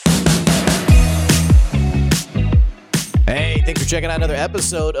thanks for checking out another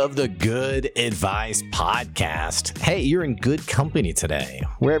episode of the Good Advice Podcast. Hey, you're in good company today.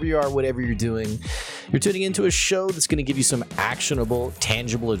 Wherever you are, whatever you're doing, you're tuning into a show that's going to give you some actionable,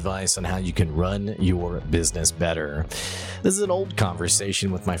 tangible advice on how you can run your business better. This is an old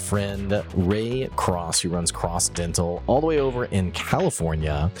conversation with my friend Ray Cros, who runs Cros Dental all the way over in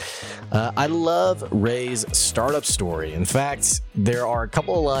California. I love Ray's startup story. In fact, there are a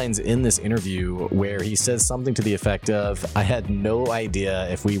couple of lines in this interview where he says something to the effect of, I had no idea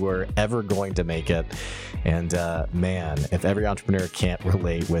if we were ever going to make it. And man, if every entrepreneur can't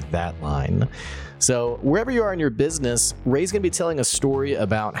relate with that line. So wherever you are in your business, Ray's going to be telling a story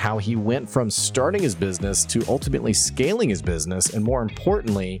about how he went from starting his business to ultimately scaling his business, and more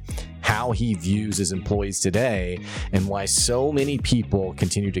importantly, how he views his employees today and why so many people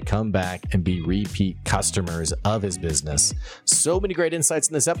continue to come back and be repeat customers of his business. So many great insights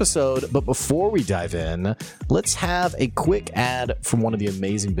in this episode, but before we dive in, let's have a quick ad from one of the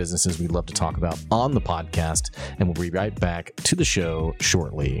amazing businesses we love to talk about on the podcast, and we'll be right back to the show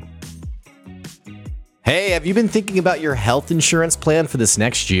shortly. Hey, have you been thinking about your health insurance plan for this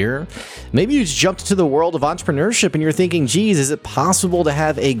next year? Maybe you just jumped into the world of entrepreneurship and you're thinking, geez, is it possible to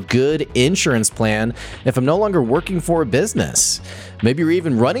have a good insurance plan if I'm no longer working for a business? Maybe you're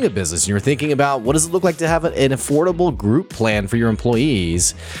even running a business and you're thinking about what does it look like to have an affordable group plan for your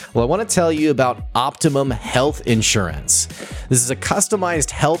employees? Well, I want to tell you about Optimum Health Insurance. This is a customized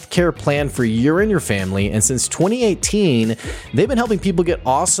healthcare plan for you and your family, and since 2018, they've been helping people get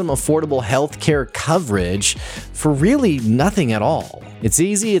awesome, affordable healthcare coverage for really nothing at all. It's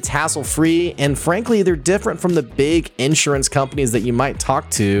easy, it's hassle-free, and frankly, they're different from the big insurance companies that you might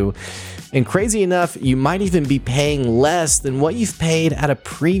talk to. And crazy enough, you might even be paying less than what you've paid at a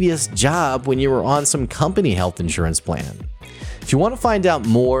previous job when you were on some company health insurance plan. If you want to find out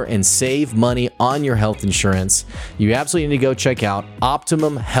more and save money on your health insurance, you absolutely need to go check out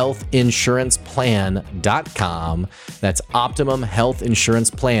OptimumHealthInsurancePlan.com. That's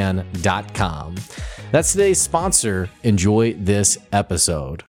OptimumHealthInsurancePlan.com. That's today's sponsor. Enjoy this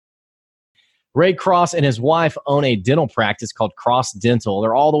episode. Ray Cros and his wife own a dental practice called Cros Dental.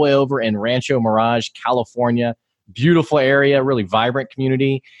 They're all the way over in Rancho Mirage, California. Beautiful area, really vibrant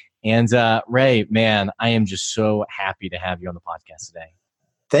community. And Ray, man, I am just so happy to have you on the podcast today.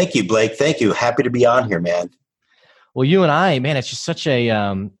 Thank you, Blake. Thank you. Happy to be on here, man. Well, you and I, man, it's just such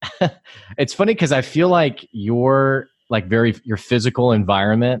a, it's funny because I feel like your physical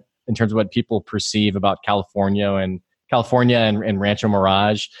environment in terms of what people perceive about California and Rancho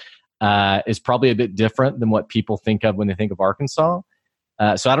Mirage is probably a bit different than what people think of when they think of Arkansas.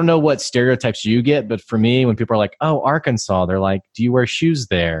 So I don't know what stereotypes you get, but for me, when people are like, oh, Arkansas, they're like, do you wear shoes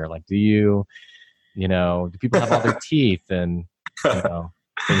there? Like, do people have all their teeth and,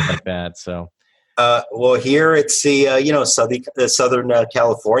 things like that. So, well, here it's the Southern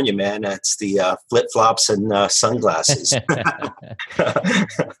California, man. It's the flip-flops and sunglasses.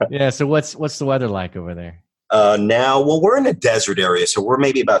 Yeah. So what's the weather like over there? Now, well, we're in a desert area, so we're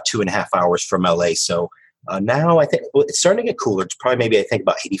maybe about 2.5 hours from LA. So now I think it's starting to get cooler. It's probably maybe I think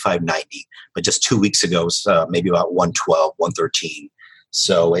about 85, 90. But just 2 weeks ago, it was maybe about 112, 113.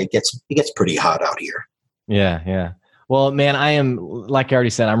 So it gets pretty hot out here. Yeah, yeah. Well, man, I am, like I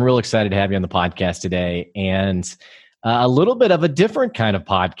already said, I'm real excited to have you on the podcast today. And a little bit of a different kind of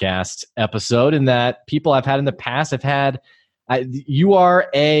podcast episode in that people I've had in the past have had. You are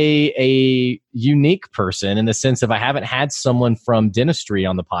a unique person in the sense of I haven't had someone from dentistry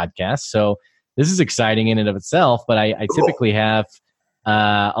on the podcast. So this is exciting in and of itself, but I typically have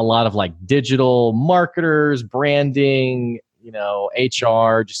a lot of like digital marketers, branding,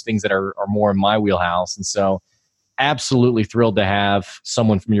 HR, just things that are more in my wheelhouse. And so absolutely thrilled to have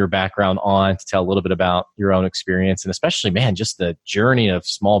someone from your background on to tell a little bit about your own experience and especially, man, just the journey of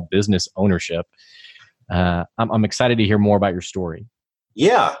small business ownership. I'm excited to hear more about your story.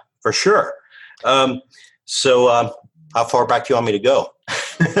 Yeah, for sure. So how far back do you want me to go?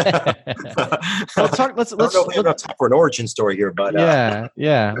 Let's I don't know if we have enough time for an origin story here, but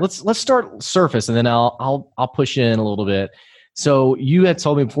yeah. Let's start surface, and then I'll push in a little bit. So you had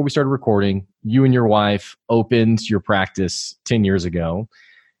told me before we started recording, you and your wife opened your practice 10 years ago,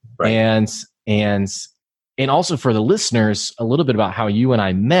 right? And also for the listeners, a little bit about how you and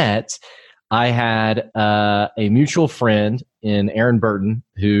I met. I had a mutual friend in Aaron Burton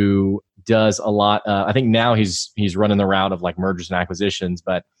who does a lot. I think now he's running the route of like mergers and acquisitions,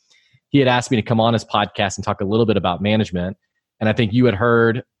 but he had asked me to come on his podcast and talk a little bit about management. And I think you had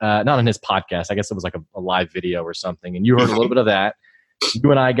heard, not on his podcast, I guess it was like a live video or something. And you heard a little bit of that.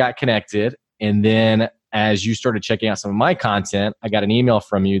 You and I got connected. And then as you started checking out some of my content, I got an email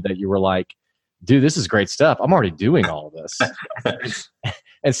from you that you were like, dude, this is great stuff. I'm already doing all of this.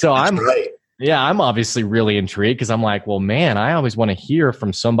 And so I'm obviously really intrigued because I'm like, well, man, I always want to hear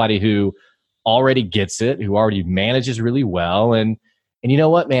from somebody who already gets it, who already manages really well. And you know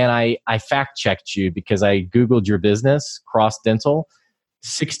what, man, I fact checked you because I Googled your business, Cros Dental,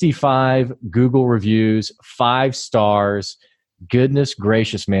 65 Google reviews, 5 stars. Goodness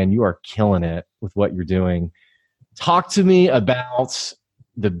gracious, man, you are killing it with what you're doing. Talk to me about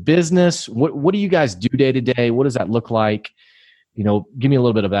the business. What do you guys do day to day? What does that look like? Give me a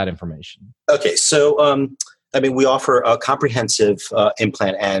little bit of that information. Okay. So, we offer a comprehensive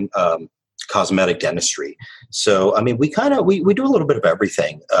implant and cosmetic dentistry. So, we do a little bit of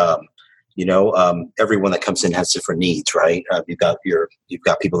everything. Everyone that comes in has different needs, right? You've got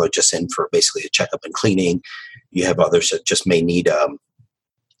people that are just in for basically a checkup and cleaning. You have others that just may need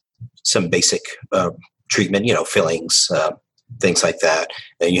some basic treatment, fillings, things like that.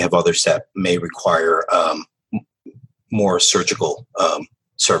 And you have others that may require more surgical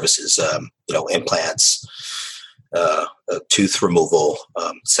services, implants, tooth removal,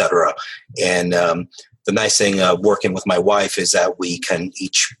 etc. And the nice thing working with my wife is that we can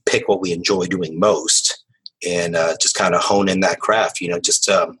each pick what we enjoy doing most and just kind of hone in that craft, just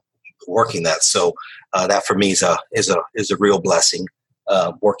working that. So that for me is a real blessing,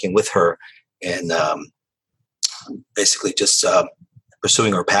 working with her and basically just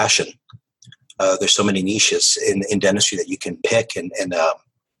pursuing our passion. There's so many niches in dentistry that you can pick and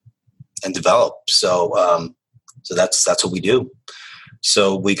develop. So that's what we do.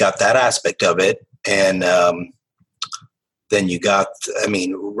 So we got that aspect of it. And then you got,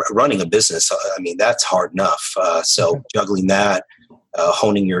 running a business, that's hard enough. So juggling that,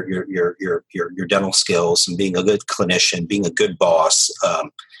 honing your dental skills and being a good clinician, being a good boss,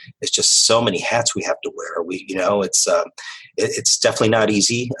 it's just so many hats we have to wear. It's definitely not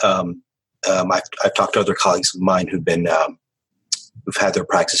easy. I've talked to other colleagues of mine who've had their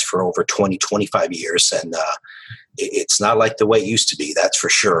practice for over 20, 25 years. And it's not like the way it used to be, that's for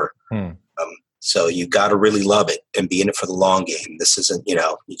sure. So you got to really love it and be in it for the long game. This isn't, you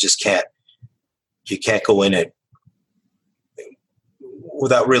just can't go in it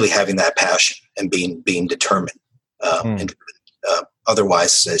without really having that passion and being determined.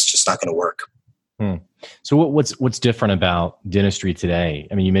 Otherwise, it's just not going to work. So what's different about dentistry today?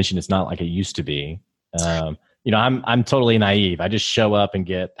 You mentioned it's not like it used to be. I'm totally naive. I just show up and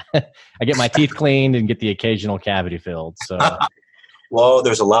I get my teeth cleaned and get the occasional cavity filled. So. Well,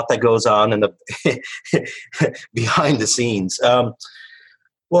 there's a lot that goes on in the behind the scenes. You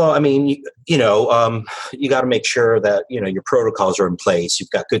got to make sure that your protocols are in place. You've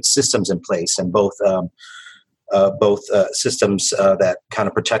got good systems in place, and both systems that kind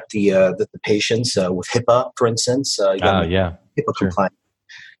of protect the patients with HIPAA, for instance. HIPAA compliant.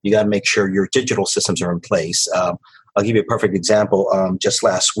 You got to make sure your digital systems are in place. I'll give you a perfect example. Just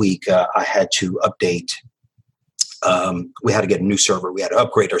last week, I had to update. We had to get a new server. We had to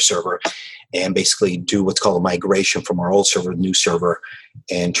upgrade our server and basically do what's called a migration from our old server to the new server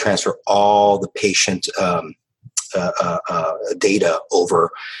and transfer all the patient data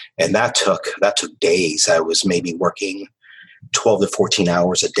over. And that took days. I was maybe working 12 to 14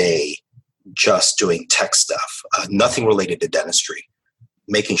 hours a day just doing tech stuff, nothing related to dentistry,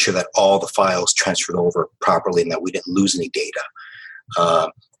 making sure that all the files transferred over properly and that we didn't lose any data.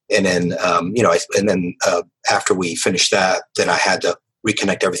 And then, after we finished that, then I had to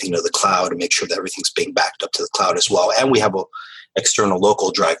reconnect everything to the cloud and make sure that everything's being backed up to the cloud as well. And we have an external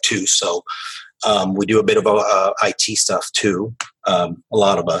local drive too. So we do a bit of IT stuff too, a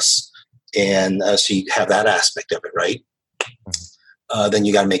lot of us. And so you have that aspect of it, right? Then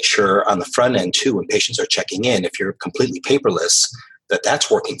you got to make sure on the front end too, when patients are checking in, if you're completely paperless,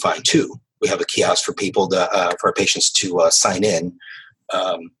 that's working fine too. We have a kiosk for people for our patients to sign in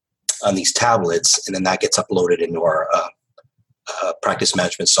on these tablets, and then that gets uploaded into our practice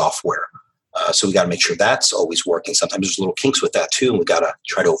management software. So we got to make sure that's always working. Sometimes there's little kinks with that too, and we got to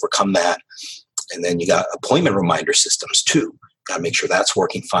try to overcome that. And then you got appointment reminder systems too. Got to make sure that's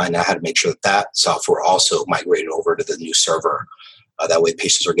working fine. I had to make sure that software also migrated over to the new server. That way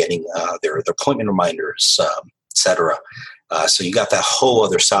patients are getting their appointment reminders, et cetera. So you got that whole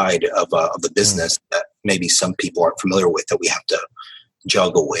other side of the business that maybe some people aren't familiar with that we have to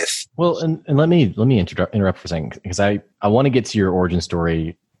juggle with. Well, and let me interrupt for a second, because I want to get to your origin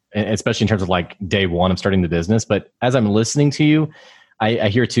story, especially in terms of like day one of starting the business. But as I'm listening to you, I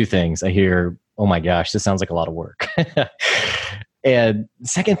hear two things. I hear, oh my gosh, this sounds like a lot of work. And the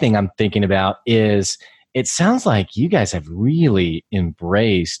second thing I'm thinking about is it sounds like you guys have really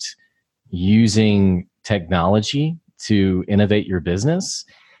embraced using technology to innovate your business.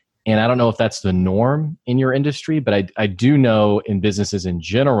 And I don't know if that's the norm in your industry, but I do know in businesses in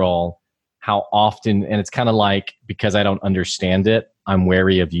general how often, and it's kind of like, because I don't understand it, I'm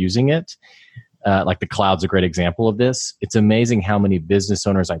wary of using it. Like the cloud's a great example of this. It's amazing how many business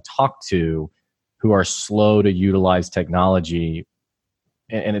owners I talk to who are slow to utilize technology.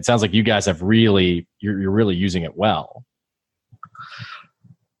 And it sounds like you guys have you're really using it well.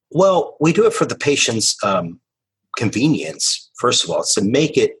 Well, we do it for the patient's convenience. First of all, it's to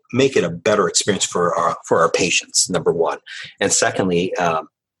make it a better experience for our patients. Number one, and secondly,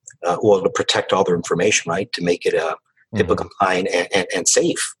 to protect all their information, right? To make it HIPAA compliant and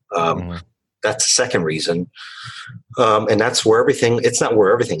safe. That's the second reason, and that's where it's not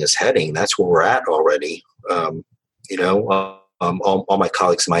where everything is heading. That's where we're at already. All my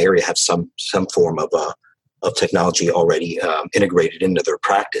colleagues in my area have some form of technology already integrated into their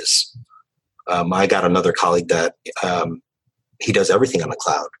practice. I got another colleague that he does everything on the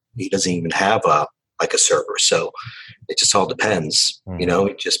cloud. He doesn't even have a server. So it just all depends.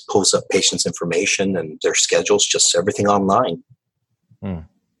 It just pulls up patients' information and their schedules, just everything online. Interesting.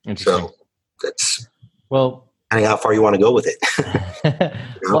 So that's depending how far you want to go with it.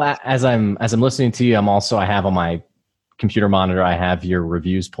 Well, as I'm listening to you, I have on my computer monitor, I have your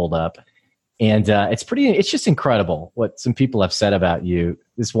reviews pulled up. And it's just incredible what some people have said about you.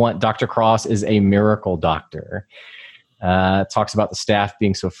 This one, Dr. Cros is a miracle doctor. Talks about the staff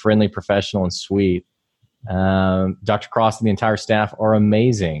being so friendly, professional, and sweet. Dr. Cros and the entire staff are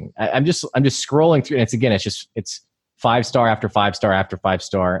amazing. I'm just scrolling through, and it's 5-star after 5-star after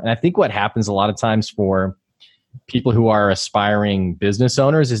 5-star. And I think what happens a lot of times for people who are aspiring business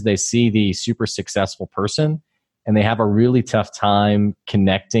owners is they see the super successful person, and they have a really tough time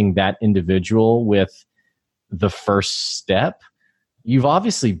connecting that individual with the first step. You've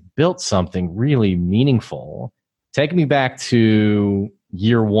obviously built something really meaningful. Take me back to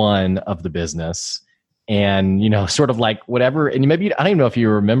year one of the business and, sort of like whatever, and maybe, I don't even know if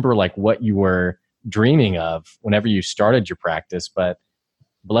you remember like what you were dreaming of whenever you started your practice, but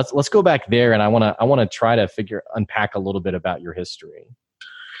let's go back there. And I want to try to unpack a little bit about your history.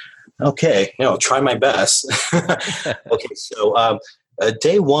 Okay, I'll try my best. Okay, so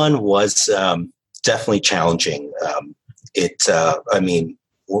day one was definitely challenging.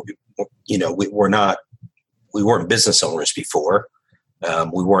 We weren't business owners before.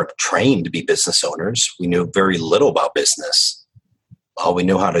 We weren't trained to be business owners. We knew very little about business. All we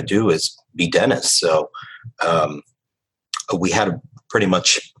knew how to do is be dentists. So we had to pretty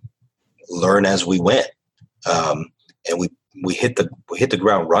much learn as we went, and we hit the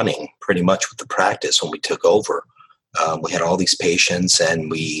ground running pretty much with the practice when we took over. We had all these patients,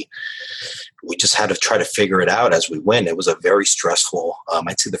 and we just had to try to figure it out as we went. It was a very stressful.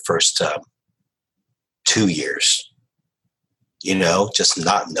 I'd say the first 2 years. Just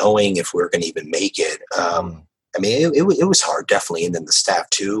not knowing if we were going to even make it. It was hard, definitely, and then the staff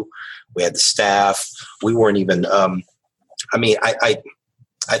too. We had the staff. We weren't even. I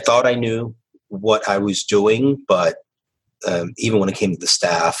thought I knew what I was doing, but even when it came to the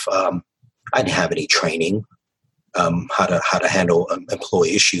staff, I didn't have any training how to handle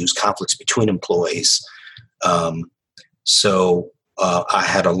employee issues, conflicts between employees. So I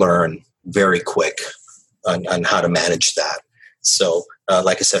had to learn very quick on how to manage that. So,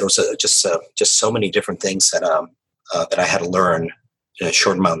 like I said, it was just so many different things that I had to learn in a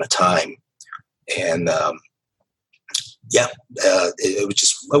short amount of time, and it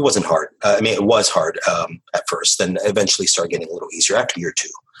wasn't hard. It was hard at first, then eventually started getting a little easier after year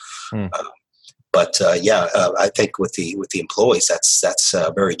two. But I think with the employees, that's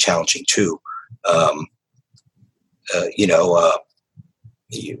very challenging too.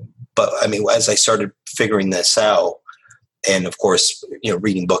 But as I started figuring this out, and of course,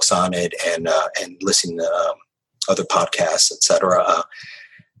 reading books on it and listening to other podcasts, etc.,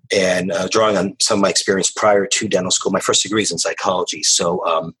 and drawing on some of my experience prior to dental school. My first degree is in psychology, so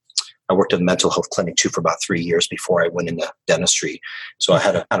I worked at a mental health clinic too for about 3 years before I went into dentistry. So I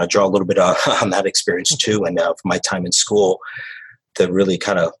had to kind of draw a little bit on that experience too, and from my time in school to really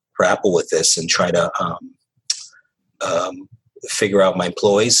kind of grapple with this and try to figure out my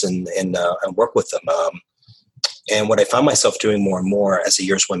employees and work with them. And what I found myself doing more and more as the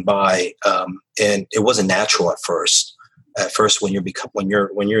years went by, and it wasn't natural at first. At first, when you're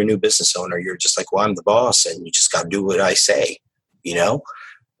a new business owner, you're just like, well, I'm the boss, and you just got to do what I say,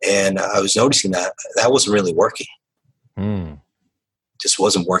 And I was noticing that wasn't really working. Just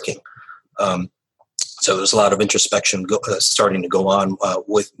wasn't working. So there's a lot of introspection starting to go on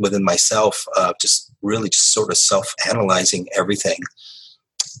within myself, just sort of self-analyzing everything,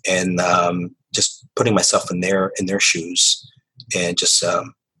 and just putting myself in their shoes, and just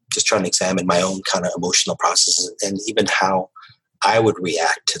just trying to examine my own kind of emotional processes and even how I would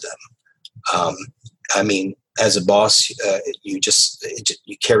react to them. I mean, as a boss, you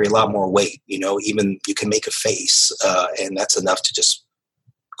carry a lot more weight, even you can make a face, and that's enough to just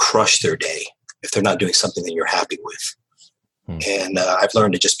crush their day if they're not doing something that you're happy with. And I've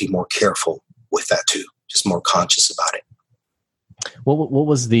learned to just be more careful with that too, just more conscious about it. What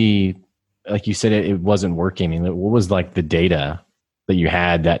was like you said, it wasn't working. I mean, what was like the data that you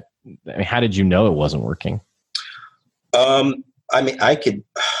had how did you know it wasn't working? I mean, I could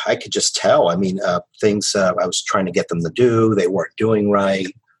just tell. I mean, things I was trying to get them to do, they weren't doing right.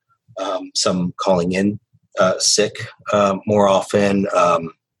 Some calling in sick more often. And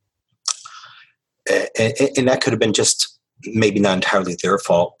that could have been just maybe not entirely their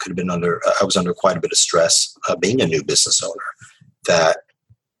fault. Could have been I was under quite a bit of stress being a new business owner, that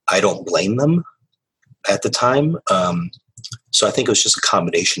I don't blame them at the time. So I think it was just a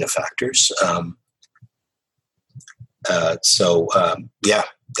combination of factors. Yeah,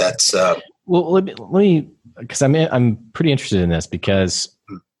 that's well, let me because I'm pretty interested in this because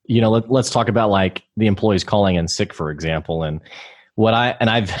let's talk about like the employees calling in sick, for example, and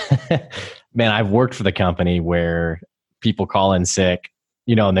I've worked for the company where people call in sick,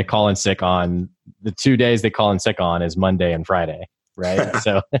 and they call in sick on the 2 days they call in sick on is Monday and Friday, right?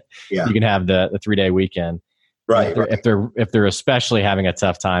 So yeah. You can have the 3-day weekend, right? If they're especially having a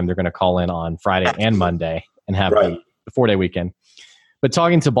tough time, they're going to call in on Friday and Monday and have the 4-day weekend. But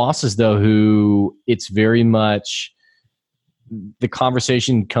talking to bosses though, who it's very much the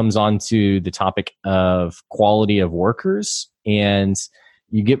conversation comes on to the topic of quality of workers, and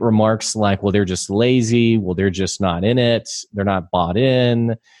you get remarks like, well, they're just lazy. Well, they're just not in it. They're not bought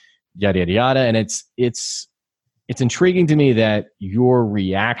in, yada, yada, yada. And it's intriguing to me that your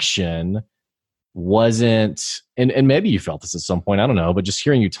reaction wasn't, and maybe you felt this at some point, I don't know, but just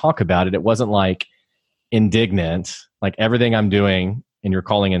hearing you talk about it, it wasn't like indignant, like everything I'm doing and you're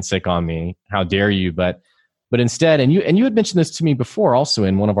calling in sick on me. How dare you? But instead, and you had mentioned this to me before also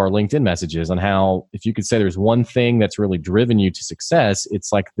in one of our LinkedIn messages on how if you could say there's one thing that's really driven you to success,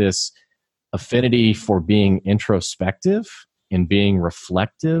 it's like this affinity for being introspective and being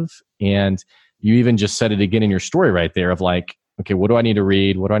reflective. And you even just said it again in your story right there of like, okay, what do I need to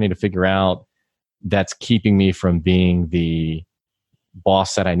read? What do I need to figure out that's keeping me from being the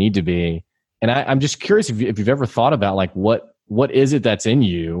boss that I need to be? And I'm just curious if you've ever thought about like what is it that's in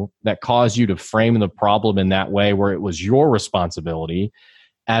you that caused you to frame the problem in that way where it was your responsibility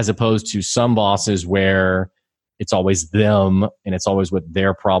as opposed to some bosses where it's always them and it's always what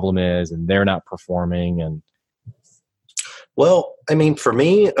their problem is and they're not performing. And well, I mean, for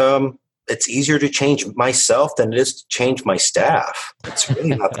me, it's easier to change myself than it is to change my staff. It's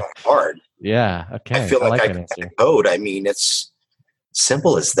really not that hard. Yeah. Okay. I feel like I can code. I mean, it's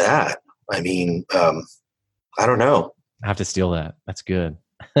simple as that. I mean, I don't know. I have to steal that. That's good.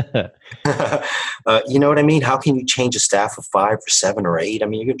 You know what I mean? How can you change a staff of 5 or 7 or 8? I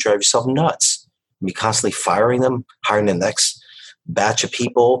mean, you're going to drive yourself nuts. You're constantly firing them, hiring the next batch of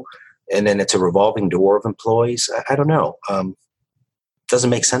people, and then it's a revolving door of employees. I don't know. Doesn't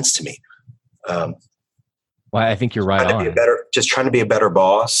make sense to me. Well, I think you're right on. Just trying to be a better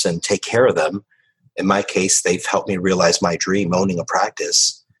boss and take care of them. In my case, they've helped me realize my dream, owning a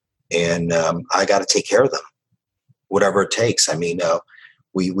practice, and I got to take care of them. Whatever it takes. I mean,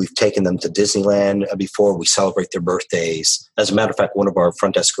 we've taken them to Disneyland before. We celebrate their birthdays. As a matter of fact, one of our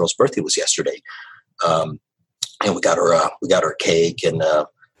front desk girls' birthday was yesterday, and we got her a cake. And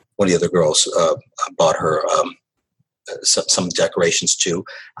one of the other girls bought her some decorations too.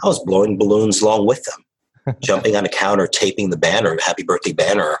 I was blowing balloons along with them, jumping on the counter, taping the banner, happy birthday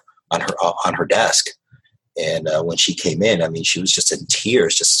banner on her desk. And when she came in, I mean, she was just in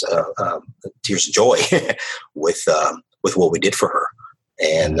tears, tears of joy with what we did for her.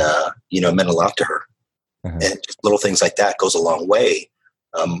 And, it meant a lot to her. Uh-huh. And just little things like that goes a long way.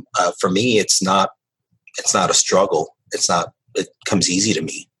 For me, it's not a struggle. It comes easy to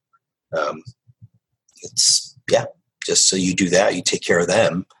me. Just so you do that, you take care of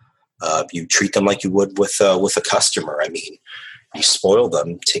them. You treat them like you would with a customer. I mean, you spoil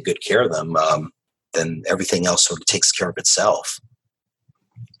them, take good care of them. Then everything else sort of takes care of itself.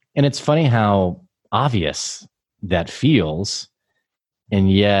 And it's funny how obvious that feels, and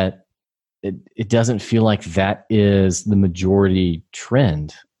yet it doesn't feel like that is the majority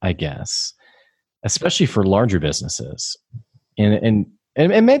trend, I guess, especially for larger businesses. And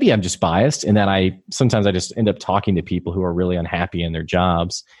maybe I'm just biased in that I just end up talking to people who are really unhappy in their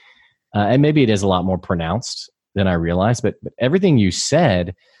jobs. And maybe it is a lot more pronounced than I realized, but everything you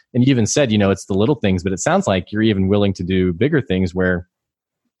said, and you even said, it's the little things, but it sounds like you're even willing to do bigger things where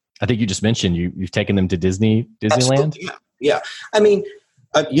I think you just mentioned you've taken them to Disneyland. Absolutely. Yeah. I mean,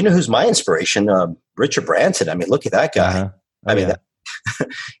 you know who's my inspiration? Richard Branson. I mean, look at that guy. I mean,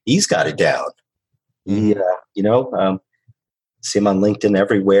 he's got it down. He, see him on LinkedIn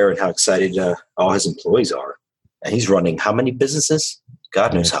everywhere and how excited all his employees are. And he's running how many businesses?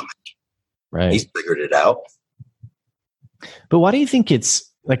 God knows how many. Right. He's figured it out. But why do you think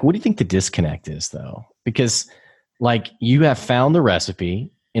it's like, what do you think the disconnect is though? Because like you have found the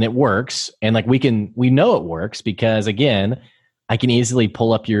recipe and it works. And like we know it works because again, I can easily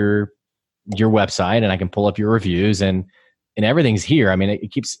pull up your website and I can pull up your reviews and everything's here. I mean,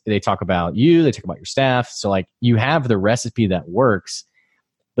 they talk about you, they talk about your staff. So like you have the recipe that works.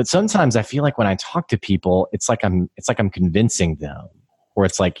 But sometimes I feel like when I talk to people, it's like I'm convincing them, or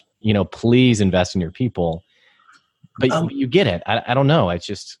it's like, please invest in your people. But you get it. I don't know. It's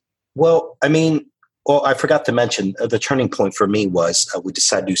just. Well, I mean, I forgot to mention the turning point for me was we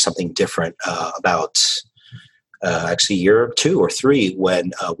decided to do something different about actually a year or 2 or 3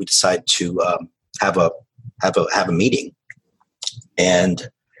 when we decided to have a meeting. And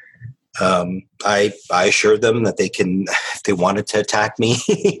I assured them that they can, if they wanted to attack me,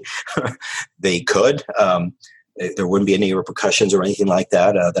 they could. There wouldn't be any repercussions or anything like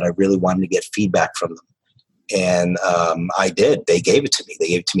that. That I really wanted to get feedback from them, and I did. They gave it to me. They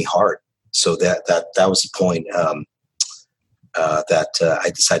gave it to me hard. So that was the point that I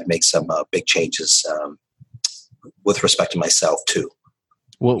decided to make some big changes with respect to myself too.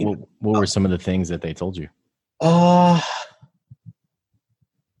 What were some of the things that they told you? I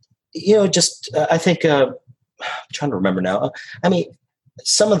think I'm trying to remember now. I mean,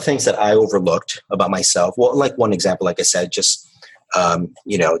 some of the things that I overlooked about myself. Well, like one example, like I said, just kind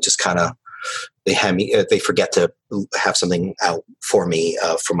of they forget to have something out for me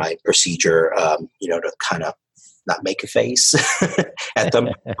for my procedure. To kind of not make a face at them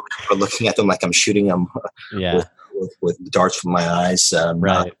or looking at them like I'm shooting them with darts from my eyes.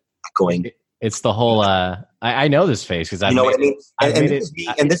 Right. Going. It's the whole. I know this face because I know what I mean.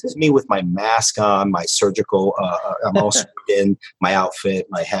 And this is me with my mask on, my surgical. I'm also in my outfit,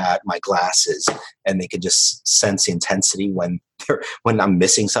 my hat, my glasses, and they can just sense the intensity when I'm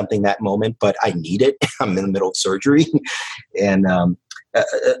missing something that moment. But I need it. I'm in the middle of surgery, and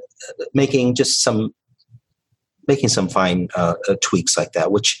making some fine tweaks like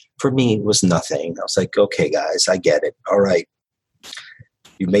that, which for me was nothing. I was like, okay, guys, I get it. All right.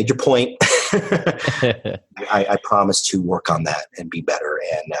 You made your point. I promise to work on that and be better,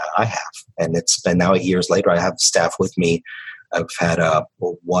 and I have. And it's been now 8 years later. I have staff with me. I've had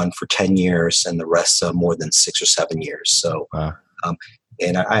one for 10 years, and the rest more than 6 or 7 years. So,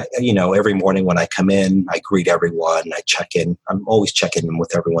 and I, every morning when I come in, I greet everyone. I check in. I'm always checking in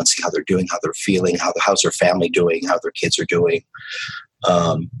with everyone, see how they're doing, how they're feeling, how's their family doing, how their kids are doing.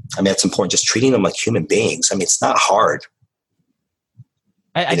 I mean, it's important just treating them like human beings. I mean, it's not hard.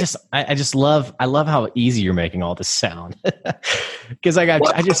 I just love how easy you're making all this sound because I've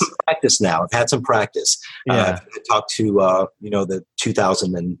had some practice now. I've had some practice. Yeah. I talked to the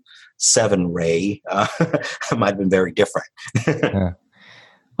 2007 Ray. Might have been very different. Yeah.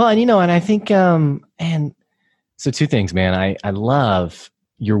 Well, and I think and so 2 things, man. I love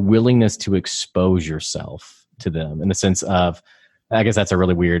your willingness to expose yourself to them in the sense of. I guess that's an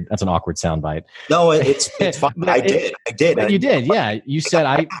awkward soundbite. No, it's fine. I did. You did, yeah. You said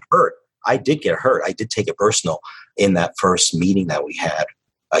I got hurt. I did get hurt. I did take it personal in that first meeting that we had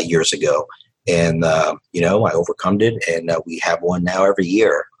years ago. And, I overcome it. And we have one now every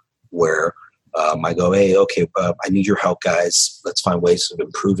year where I go, hey, okay, I need your help, guys. Let's find ways of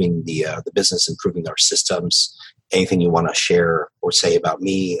improving the business, improving our systems. Anything you want to share or say about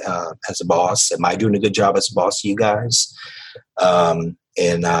me as a boss? Am I doing a good job as a boss to you guys? And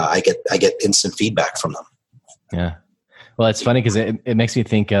I get instant feedback from them. Yeah. Well, it's funny because it makes me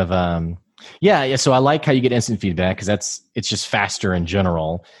think of, So I like how you get instant feedback because it's just faster in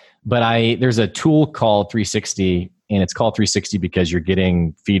general. But there's a tool called 360, and it's called 360 because you're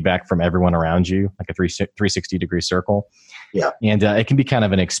getting feedback from everyone around you, like a 360 degree circle. Yeah. And it can be kind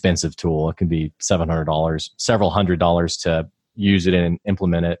of an expensive tool. It can be $700, several $100s to use it and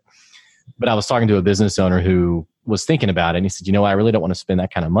implement it. But I was talking to a business owner who was thinking about it, and he said, I really don't want to spend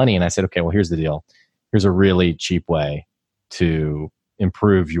that kind of money. And I said, okay, well, here's the deal. Here's a really cheap way to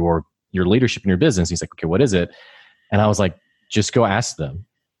improve your leadership in your business. He's like, okay, what is it? And I was like, just go ask them.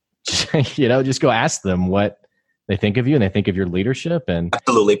 Just go ask them what they think of you and they think of your leadership. And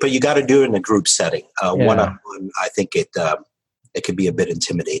absolutely, but you got to do it in a group setting. One-on-one, I think it could be a bit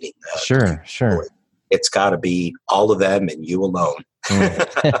intimidating. Sure. It's got to be all of them and you alone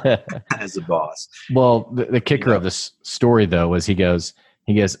as a boss. Well, the kicker of this story though was he goes,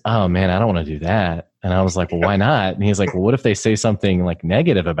 he goes, oh man, I don't want to do that. And I was like, well, why not? And he's like, well, what if they say something like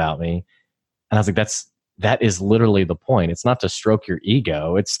negative about me? And I was like, that is literally the point. It's not to stroke your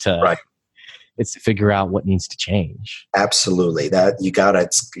ego. It's to figure out what needs to change. Absolutely. That you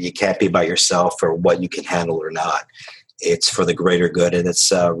can't be by yourself or what you can handle or not. It's for the greater good, and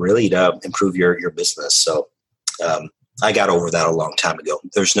it's really to improve your business. So I got over that a long time ago.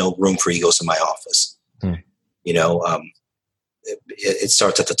 There's no room for egos in my office. You know, it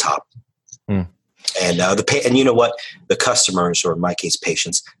starts at the top. And and you know what? The customers, or in my case,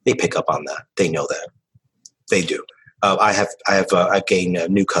 patients, they pick up on that. They know that. They do. I've gained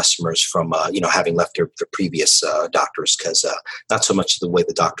new customers from having left their previous doctors, because not so much the way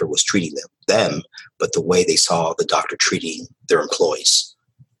the doctor was treating them, but the way they saw the doctor treating their employees,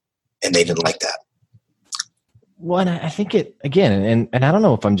 and they didn't like that. Well, and I think it again, and I don't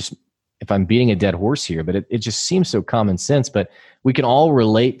know if I'm beating a dead horse here, but it just seems so common sense. But we can all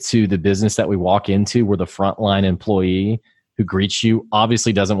relate to the business that we walk into, where the frontline employee who greets you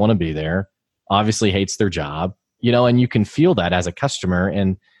obviously doesn't want to be there, obviously hates their job. And you can feel that as a customer.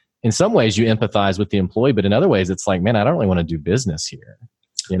 And in some ways you empathize with the employee, but in other ways it's like, man, I don't really want to do business here,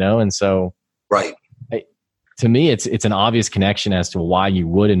 And so, right. To me, it's an obvious connection as to why you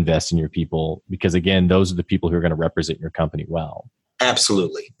would invest in your people, because again, those are the people who are going to represent your company well.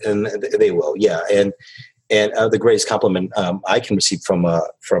 Absolutely. And they will. Yeah. And the greatest compliment I can receive from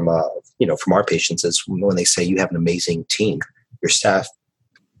our patients is when they say, you have an amazing team, your staff,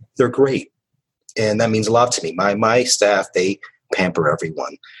 they're great. And that means a lot to me. My staff, they pamper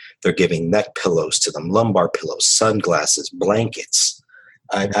everyone. They're giving neck pillows to them, lumbar pillows, sunglasses, blankets.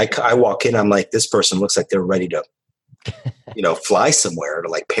 I walk in, I'm like, this person looks like they're ready to, fly somewhere to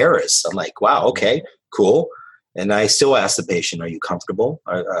like Paris. I'm like, wow, okay, cool. And I still ask the patient, are you comfortable?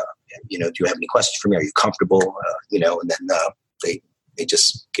 Do you have any questions for me? Are you comfortable? And then they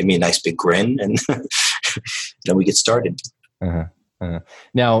just give me a nice big grin, and then we get started.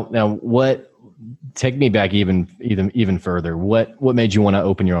 Now, what? Take me back even further. What made you want to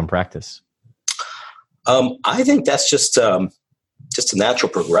open your own practice? I think that's just a natural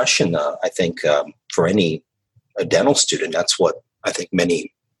progression. I think for any dental student, that's what I think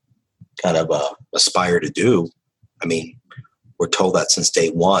many kind of aspire to do. I mean, we're told that since day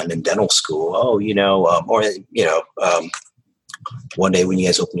one in dental school. One day when you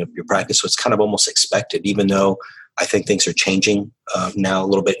guys open up your practice, so it's kind of almost expected, even though I think things are changing now a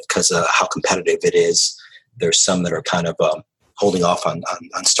little bit because of how competitive it is. There's some that are kind of holding off on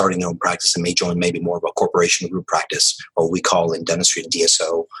starting their own practice and may join maybe more of a corporation group practice, or we call in dentistry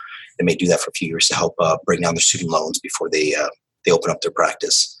DSO. They may do that for a few years to help bring down their student loans before they open up their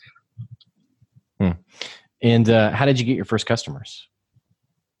practice. And how did you get your first customers?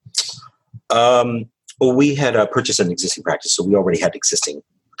 Well, we had purchased an existing practice, so we already had existing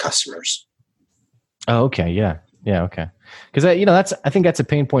customers. Oh, okay. Yeah. Okay. Because I think that's a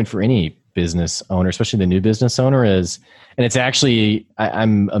pain point for any business owner, especially the new business owner and it's actually,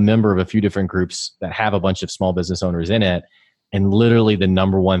 I'm a member of a few different groups that have a bunch of small business owners in it. And literally the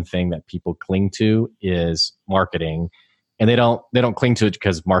number one thing that people cling to is marketing. And they don't cling to it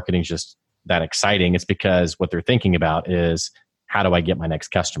because marketing is just that exciting. It's because what they're thinking about is, how do I get my next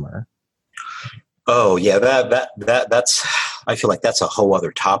customer? Oh yeah, that's. I feel like that's a whole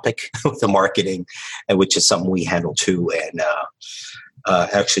other topic with the marketing, and which is something we handle too. And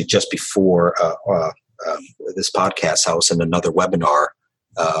actually, just before this podcast, I was in another webinar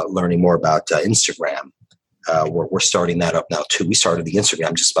learning more about Instagram. We're starting that up now too. We started the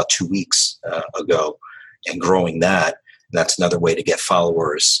Instagram just about 2 weeks ago, and growing that. And that's another way to get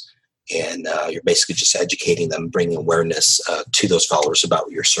followers. And you're basically just educating them, bringing awareness to those followers about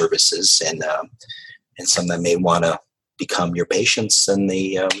your services, and some that may want to become your patients, and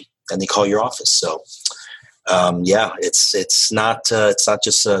they call your office. So it's not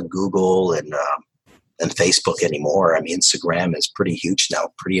just Google and Facebook anymore. I mean, Instagram is pretty huge now,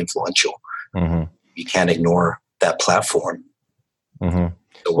 pretty influential. Mm-hmm. You can't ignore that platform. Mm-hmm.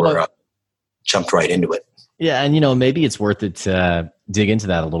 So we're jumped right into it. Yeah, and maybe it's worth it to dig into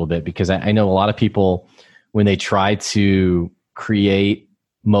that a little bit, because I know a lot of people, when they try to create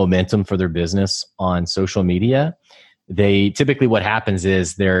momentum for their business on social media, they typically, what happens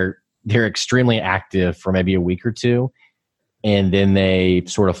is they're extremely active for maybe a week or two, and then they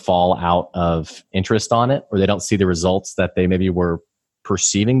sort of fall out of interest on it, or they don't see the results that they maybe were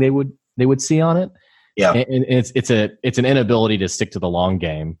perceiving they would see on it. Yeah, and it's an inability to stick to the long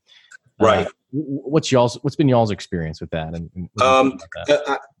game. Right. What's been y'all's experience with that?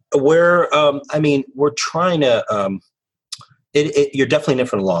 We're trying to. You're definitely in it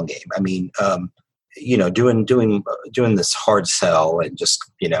for the long game. I mean, doing this hard sell and just,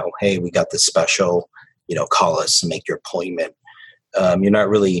 hey, we got this special, call us and make your appointment. You're not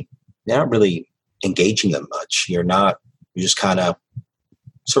really engaging them much. You're just kind of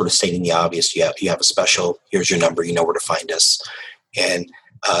sort of stating the obvious. You have a special, here's your number, you know where to find us. And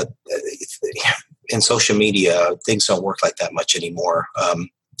in social media, things don't work like that much anymore.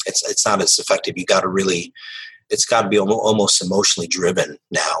 It's not as effective. It's got to be almost emotionally driven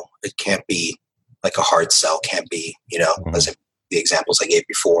now. It can't be like a hard sell, can't be, as the examples I gave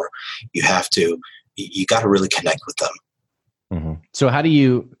before. You got to really connect with them. Mm-hmm. So how do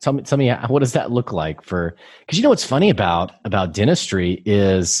you tell me what does that look like because what's funny about dentistry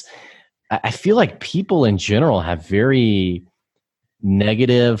is I feel like people in general have very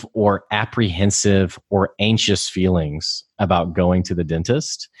negative or apprehensive or anxious feelings about going to the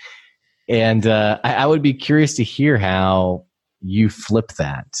dentist. And I would be curious to hear how you flip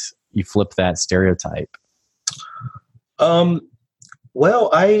that stereotype. Well,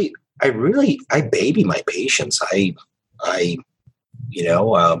 I baby my patients. I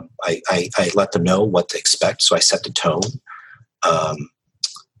let them know what to expect. So I set the tone.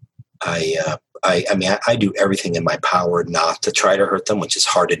 I do everything in my power not to try to hurt them, which is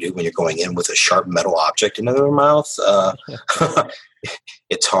hard to do when you're going in with a sharp metal object into their mouth.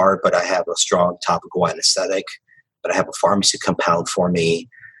 It's hard, but I have a strong topical anesthetic, but I have a pharmacy compound for me.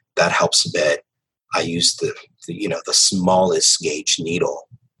 That helps a bit. I use the smallest gauge needle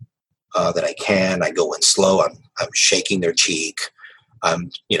that I can. I go in slow. I'm shaking their cheek.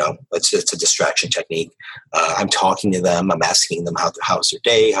 It's a distraction technique. I'm talking to them. I'm asking them how's their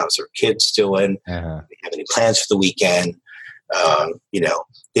day, how's their kids doing, do they have any plans for the weekend.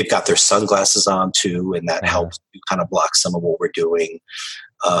 They've got their sunglasses on too, and that helps to kind of block some of what we're doing.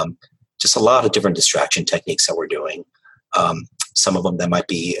 Just a lot of different distraction techniques that we're doing. Some of them that might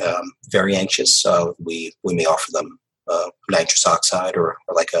be very anxious. We may offer them nitrous oxide or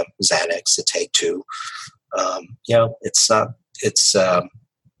like a Xanax to take too. It's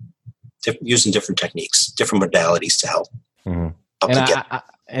using different techniques, different modalities to help.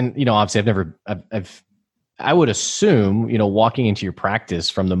 Mm-hmm. Obviously I would assume, walking into your practice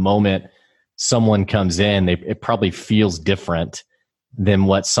from the moment someone comes in, it probably feels different than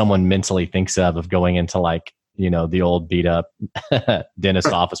what someone mentally thinks of going into like, the old beat up dentist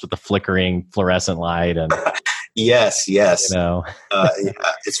office with the flickering fluorescent light and yes.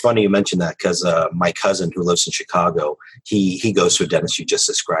 It's funny you mentioned that because my cousin who lives in Chicago, he goes to a dentist you just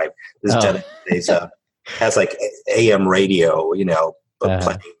described. This dentist has like AM radio,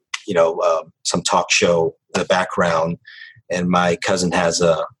 playing, some talk show in the background. And my cousin has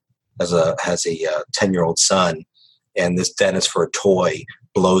a 10-year-old son, and this dentist for a toy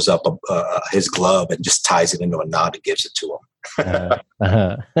blows up his glove and just ties it into a knot and gives it to him.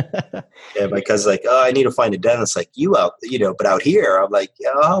 Yeah, my cousin's like, oh, I need to find a dentist like you out, but out here, I'm like, yeah,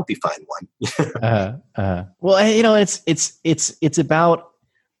 I'll help you find one. Well, it's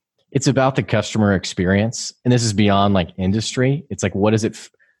about the customer experience, and this is beyond like industry. It's like, what does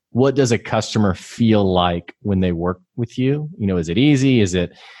a customer feel like when they work with you? Is it easy?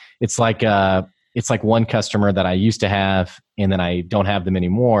 It's like one customer that I used to have, and then I don't have them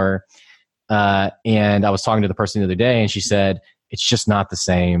anymore. And I was talking to the person the other day, and she said, it's just not the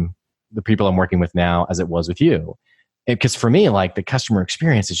same, the people I'm working with now, as it was with you. Because for me, like, the customer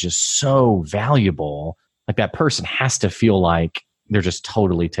experience is just so valuable. Like, that person has to feel like they're just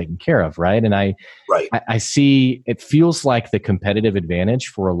totally taken care of, right? And I see, it feels like the competitive advantage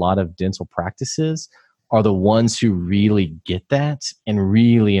for a lot of dental practices are the ones who really get that and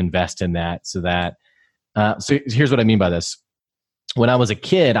really invest in that. So here's what I mean by this. When I was a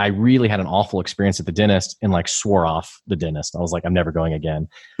kid, I really had an awful experience at the dentist and like swore off the dentist. I was like, I'm never going again.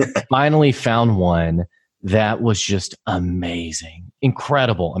 Finally found one that was just amazing,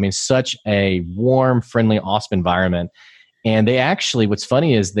 incredible. I mean, such a warm, friendly, awesome environment. And they actually, what's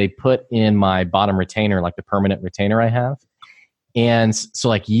funny is they put in my bottom retainer, like the permanent retainer I have. And so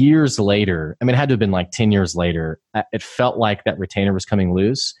like years later, I mean, it had to have been like 10 years later, it felt like that retainer was coming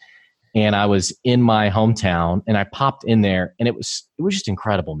loose. And I was in my hometown and I popped in there, and it was just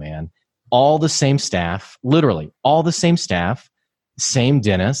incredible, man. All the same staff, literally all the same staff, same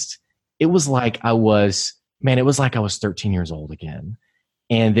dentist. It was like I was 13 years old again.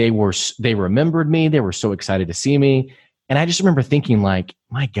 And they remembered me. They were so excited to see me. And I just remember thinking like,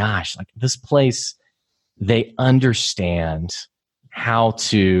 my gosh, like this place, they understand how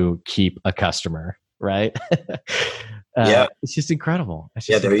to keep a customer, right? Yeah. It's just incredible.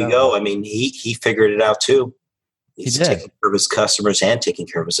 There you go. I mean, he figured it out too. He's taking care of his customers and taking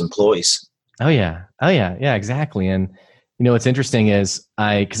care of his employees. Oh yeah, exactly. And what's interesting is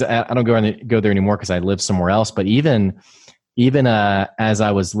because I don't go there anymore because I live somewhere else. But even as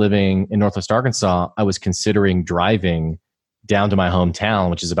I was living in Northwest Arkansas, I was considering driving down to my hometown,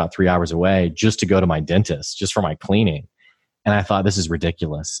 which is about 3 hours away, just to go to my dentist, just for my cleaning. And I thought, this is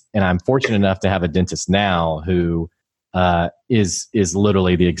ridiculous. And I'm fortunate enough to have a dentist now who is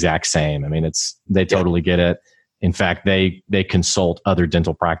literally the exact same. I mean, they totally get it. In fact, they consult other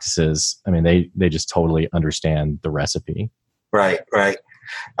dental practices. I mean, they just totally understand the recipe. Right.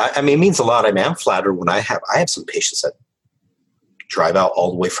 I mean, it means a lot. I mean, I'm flattered when I have some patients that drive out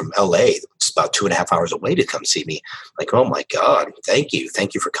all the way from LA. It's about 2.5 hours away to come see me. Like, oh my God, thank you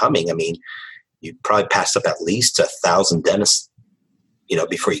for coming. I mean, you probably passed up at least 1,000 dentists,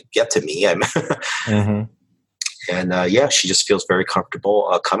 before you get to me. Mm-hmm. And yeah, she just feels very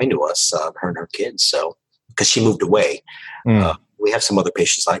comfortable coming to us, her and her kids. So, because she moved away, we have some other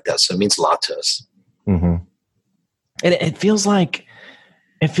patients like that. So it means a lot to us. Mm-hmm. And it feels like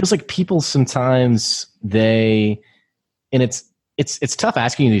people sometimes it's tough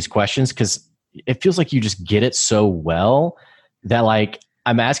asking you these questions because it feels like you just get it so well that like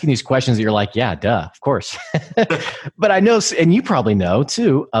I'm asking these questions that you're like, yeah, duh, of course. But I know, and you probably know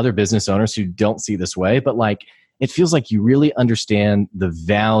too, other business owners who don't see this way, but like it feels like you really understand the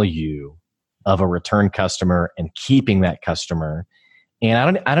value of a return customer and keeping that customer.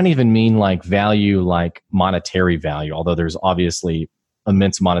 And I don't even mean like value, like monetary value, although there's obviously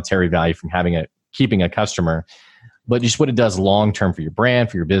immense monetary value from keeping a customer, but just what it does long-term for your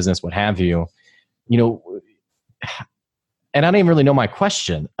brand, for your business, what have you, and I don't even really know my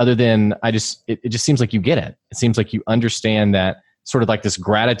question other than it just seems like you get it. It seems like you understand that sort of like this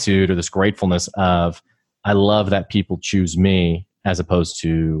gratitude or this gratefulness of, I love that people choose me as opposed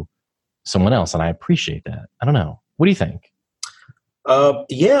to someone else. And I appreciate that. I don't know. What do you think?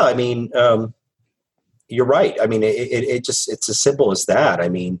 Yeah, I mean, you're right. I mean, it's as simple as that. I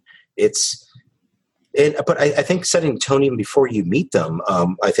mean, but I think setting the tone even before you meet them,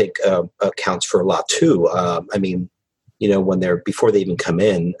 I think counts for a lot too. I mean, before they even come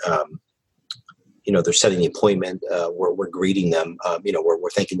in, they're setting the appointment. We're greeting them. We're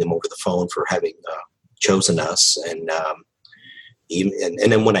thanking them over the phone for having chosen us, and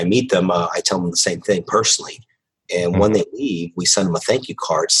then when I meet them, I tell them the same thing personally. And when they leave, we send them a thank you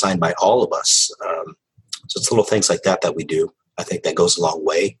card signed by all of us. So it's little things like that we do. I think that goes a long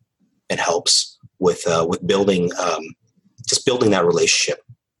way and helps with building, just building that relationship.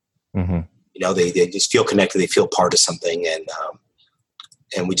 Mm-hmm. They just feel connected. They feel part of something,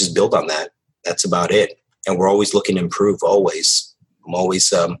 and we just build on that. That's about it. And we're always looking to improve. Always, I'm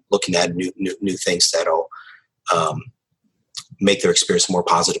always looking at new things that'll make their experience a more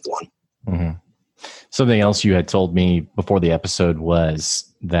positive one. Mm-hmm. Something else you had told me before the episode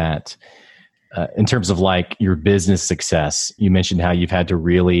was that in terms of like your business success, you mentioned how you've had to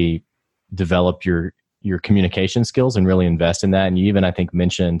really develop your communication skills and really invest in that. And you even, I think,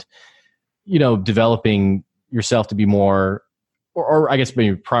 mentioned, developing yourself to be more, or I guess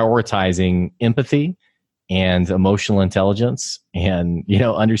maybe prioritizing empathy and emotional intelligence and,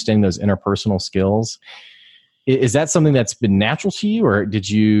 understanding those interpersonal skills. Is that something that's been natural to you, or did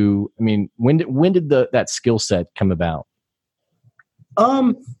you? I mean, when did that skill set come about?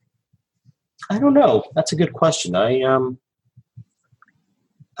 I don't know. That's a good question. I don't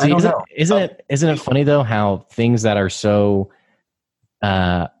know. Isn't it funny though how things that are so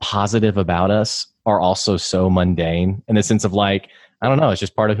positive about us are also so mundane in the sense of like, I don't know, it's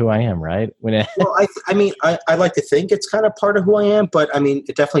just part of who I am, right? Well, I like to think it's kind of part of who I am, but I mean,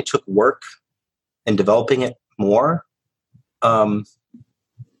 it definitely took work in developing it more. Yeah,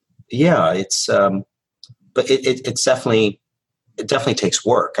 it's, but it definitely takes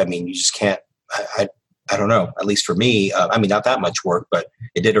work. I mean, you just can't, I don't know, at least for me, I mean, not that much work, but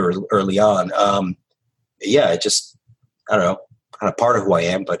it did early on. Yeah, it just, I don't know, kind of part of who I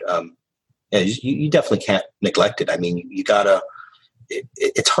am, but yeah, you definitely can't neglect it. I mean, you gotta,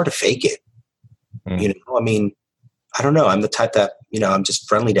 it's hard to fake it. Mm. I mean, I don't know. I'm the type that, I'm just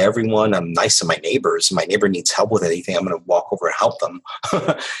friendly to everyone. I'm nice to my neighbors. If my neighbor needs help with anything, I'm going to walk over and help them.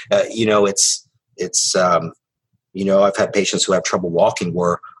 I've had patients who have trouble walking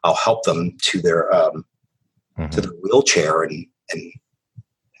where I'll help them to their wheelchair and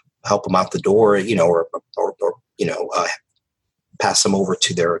help them out the door, or pass them over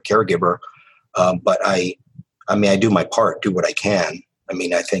to their caregiver. But I do my part, do what I can. I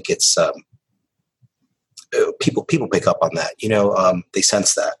mean, I think it's, people pick up on that, they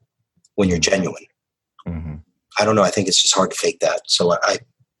sense that when you're genuine. Mm-hmm. I don't know. I think it's just hard to fake that. So I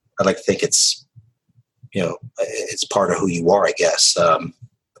like to think it's, it's part of who you are, I guess.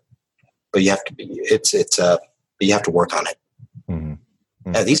 But you have to be, it's but you have to work on it.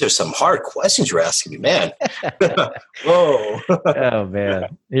 Mm-hmm. And these are some hard questions you're asking me, man. Whoa. Oh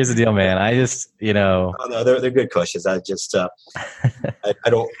man. Here's the deal, man. I just, Oh, no, they're good questions. I just, I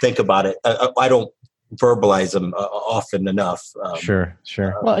don't think about it. I don't verbalize them often enough. Sure.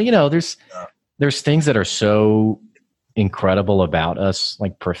 Well, there's things that are so incredible about us,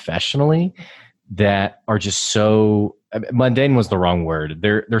 like professionally, that are just so mundane was the wrong word.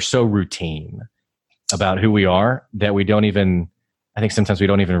 They're so routine about who we are that we don't even, I think sometimes we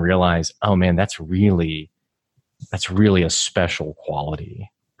don't even realize, oh man, that's really a special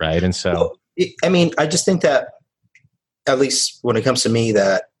quality. Right. And so, well, I just think that at least when it comes to me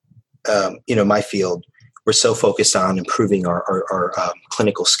that, my field, we're so focused on improving our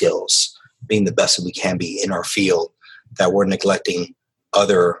clinical skills, being the best that we can be in our field, that we're neglecting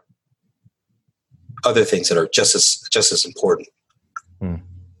other things that are just as important.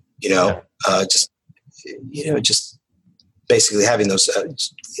 Just basically having those,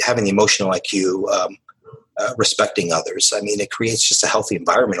 having the emotional IQ, respecting others. It creates just a healthy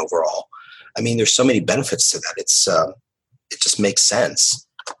environment overall. There's so many benefits to that. It just makes sense,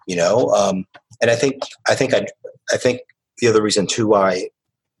 and I think the other reason too why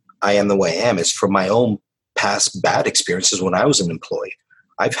I am the way I am is from my own past bad experiences when I was an employee.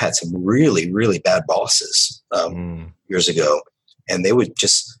 I've had some really, really bad bosses years ago, and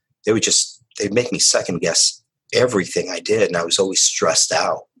they'd make me second guess everything I did, and I was always stressed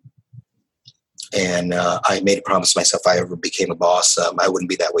out. And I made a promise to myself, if I ever became a boss, I wouldn't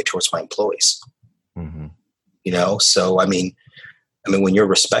be that way towards my employees. Mm-hmm. So when you're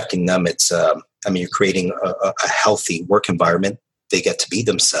respecting them, it's you're creating a healthy work environment. They get to be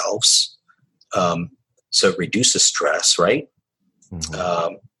themselves, so it reduces stress, right?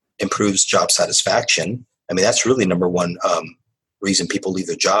 Mm-hmm. Improves job satisfaction. That's really number one reason people leave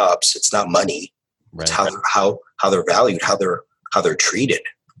their jobs. It's not money. Right. It's how they're valued, how they're treated.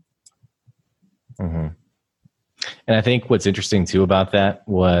 Mm-hmm. And I think what's interesting too about that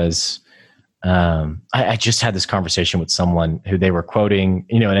was I just had this conversation with someone who they were quoting,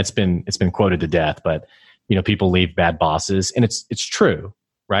 and it's been quoted to death, but people leave bad bosses, and it's true,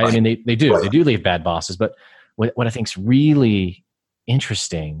 right? They do leave bad bosses, but what I think is really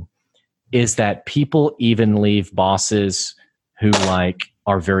interesting is that people even leave bosses who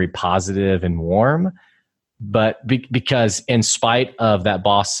are very positive and warm, but because in spite of that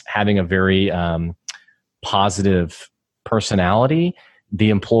boss having a very positive personality, the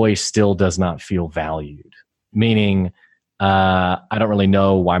employee still does not feel valued. Meaning, I don't really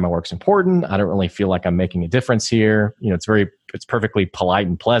know why my work's important. I don't really feel like I'm making a difference here. It's perfectly polite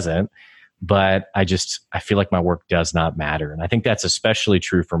and pleasant, but I feel like my work does not matter. And I think that's especially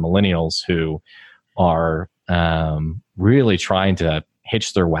true for millennials who are really trying to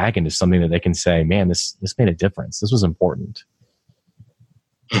hitch their wagon to something that they can say, man, this made a difference. This was important.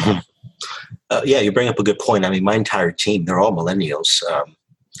 Mm-hmm. You bring up a good point. My entire team, they're all millennials.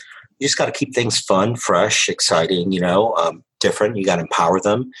 You just got to keep things fun, fresh, exciting, different. You got to empower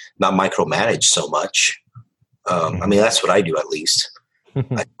them, not micromanage so much. That's what I do at least.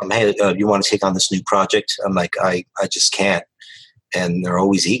 Hey, you want to take on this new project? I'm like, I just can't. And they're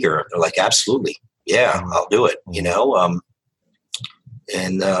always eager. They're like, absolutely. Yeah, I'll do it.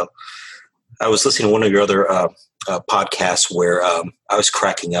 And I was listening to one of your other podcasts where I was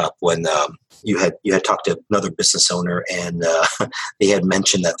cracking up when you had talked to another business owner, and they had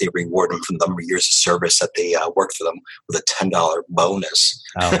mentioned that they reward them for the number of years of service that they worked for them with a $10 bonus.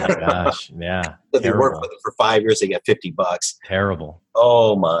 Oh my gosh! Yeah, if they work for them for 5 years, they get $50. Terrible.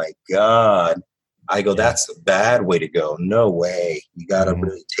 Oh my God! I go, that's a bad way to go. No way. You got to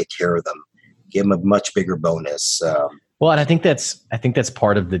really take care of them. Give them a much bigger bonus. Well, and I think that's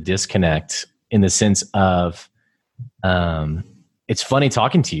part of the disconnect in the sense of, it's funny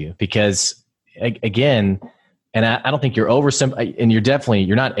talking to you because again, and I don't think you're and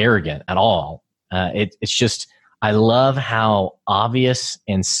you're not arrogant at all. It's just, I love how obvious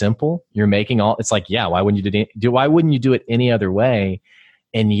and simple you're making all. It's like, yeah, why wouldn't you do it any other way?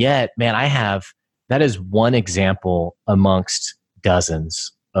 And yet, man, that is one example amongst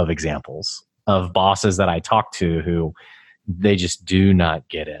dozens of examples of bosses that I talk to who they just do not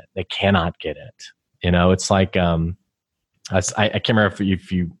get it. They cannot get it. It's like, I can't remember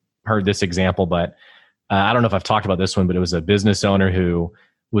if you heard this example, but I don't know if I've talked about this one, but it was a business owner who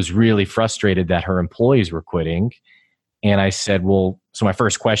was really frustrated that her employees were quitting. And I said, well, so my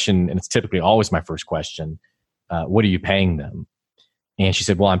first question, and it's typically always my first question, what are you paying them? And she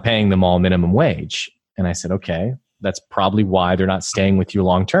said, well, I'm paying them all minimum wage. And I said, okay, that's probably why they're not staying with you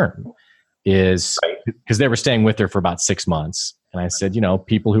long-term, is because they were staying with her for about 6 months. And I said,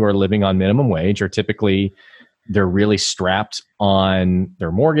 people who are living on minimum wage are typically they're really strapped on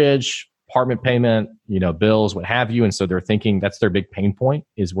their mortgage, apartment payment, bills, what have you. And so they're thinking that's their big pain point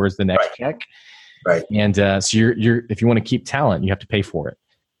is where's the next check? Right. And so you're if you want to keep talent, you have to pay for it.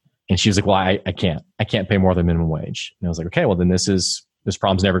 And she was like, well, I can't pay more than minimum wage. And I was like, okay, well then this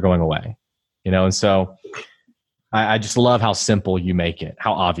problem's never going away. And so I just love how simple you make it,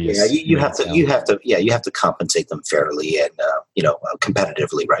 how obvious. Yeah, you have to compensate them fairly and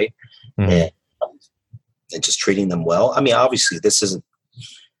competitively, right? Mm-hmm. And just treating them well. I mean, obviously, this isn't.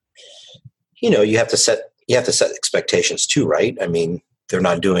 You have to set expectations too, right? I mean, they're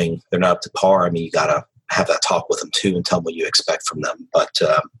not up to par. I mean, you gotta have that talk with them too and tell them what you expect from them. But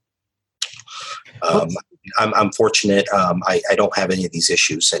I'm fortunate. I don't have any of these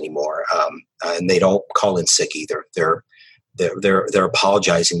issues anymore, and they don't call in sick either. They're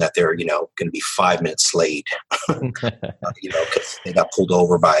apologizing that they're going to be 5 minutes late, because they got pulled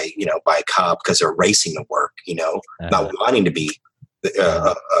over by a cop because they're racing to work, not wanting to be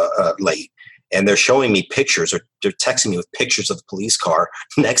late. And they're showing me pictures, or they're texting me with pictures of the police car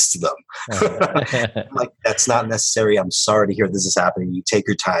next to them. I'm like, that's not necessary. I'm sorry to hear this is happening. You take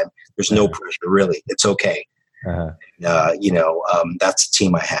your time. There's no pressure, really. It's okay. That's the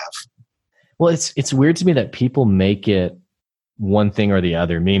team I have. Well, it's weird to me that people make it one thing or the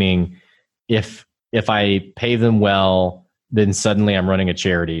other. Meaning, if I pay them well, then suddenly I'm running a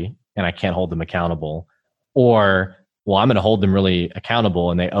charity and I can't hold them accountable, or well, I'm going to hold them really accountable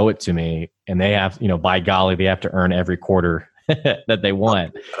and they owe it to me, and they have, by golly, they have to earn every quarter that they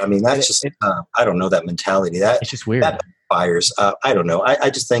want. I mean, that's just, I don't know, that mentality. It's just weird. That fires. I don't know. I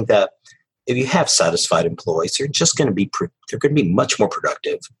just think that if you have satisfied employees, they're going to be much more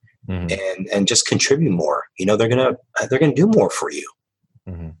productive, and just contribute more. They're going to do more for you.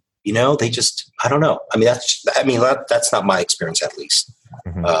 Mm-hmm. They just, I don't know. I mean, that's not my experience, at least.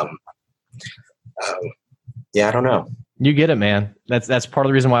 Mm-hmm. Yeah, I don't know. You get it, man. That's part of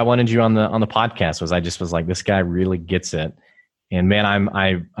the reason why I wanted you on the podcast. Was I just was like, this guy really gets it. And man,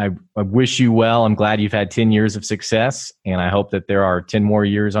 I wish you well. I'm glad you've had 10 years of success, and I hope that there are 10 more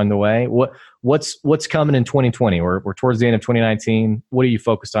years on the way. What's coming in 2020? We're towards the end of 2019. What are you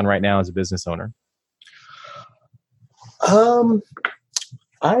focused on right now as a business owner? I'm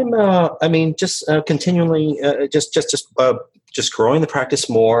just continually just growing the practice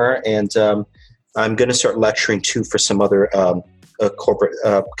more, and I'm going to start lecturing too for some other corporate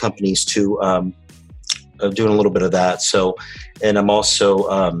companies too, doing a little bit of that. So, and I'm also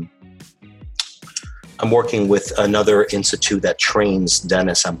I'm working with another institute that trains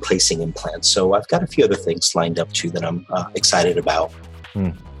dentists on placing implants. So I've got a few other things lined up too that I'm excited about.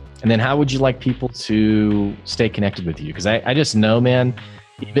 And then how would you like people to stay connected with you? Because I just know, man,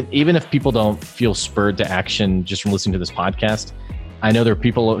 even if people don't feel spurred to action just from listening to this podcast, I know there are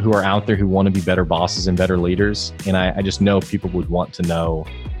people who are out there who want to be better bosses and better leaders. And I just know people would want to know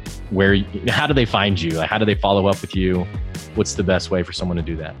how do they find you? How do they follow up with you? What's the best way for someone to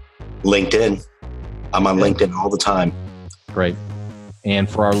do that? LinkedIn. I'm on LinkedIn all the time. Great. And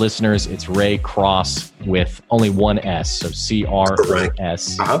for our listeners, it's Ray Cros with only one S. So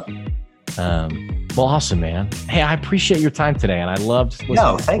CROS. Well, awesome, man. Hey, I appreciate your time today. And I loved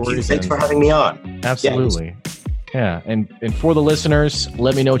listening to thank you. Thanks for having me on. Absolutely. Yeah. And for the listeners,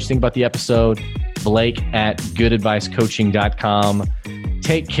 let me know what you think about the episode. Blake at goodadvicecoaching.com.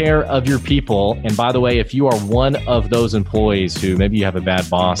 Take care of your people. And by the way, if you are one of those employees who maybe you have a bad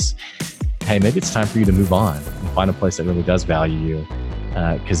boss, hey, maybe it's time for you to move on and find a place that really does value you.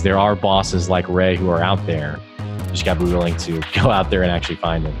 Because there are bosses like Ray who are out there. You just got to be willing to go out there and actually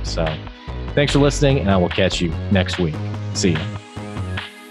find them. So thanks for listening, and I will catch you next week. See you.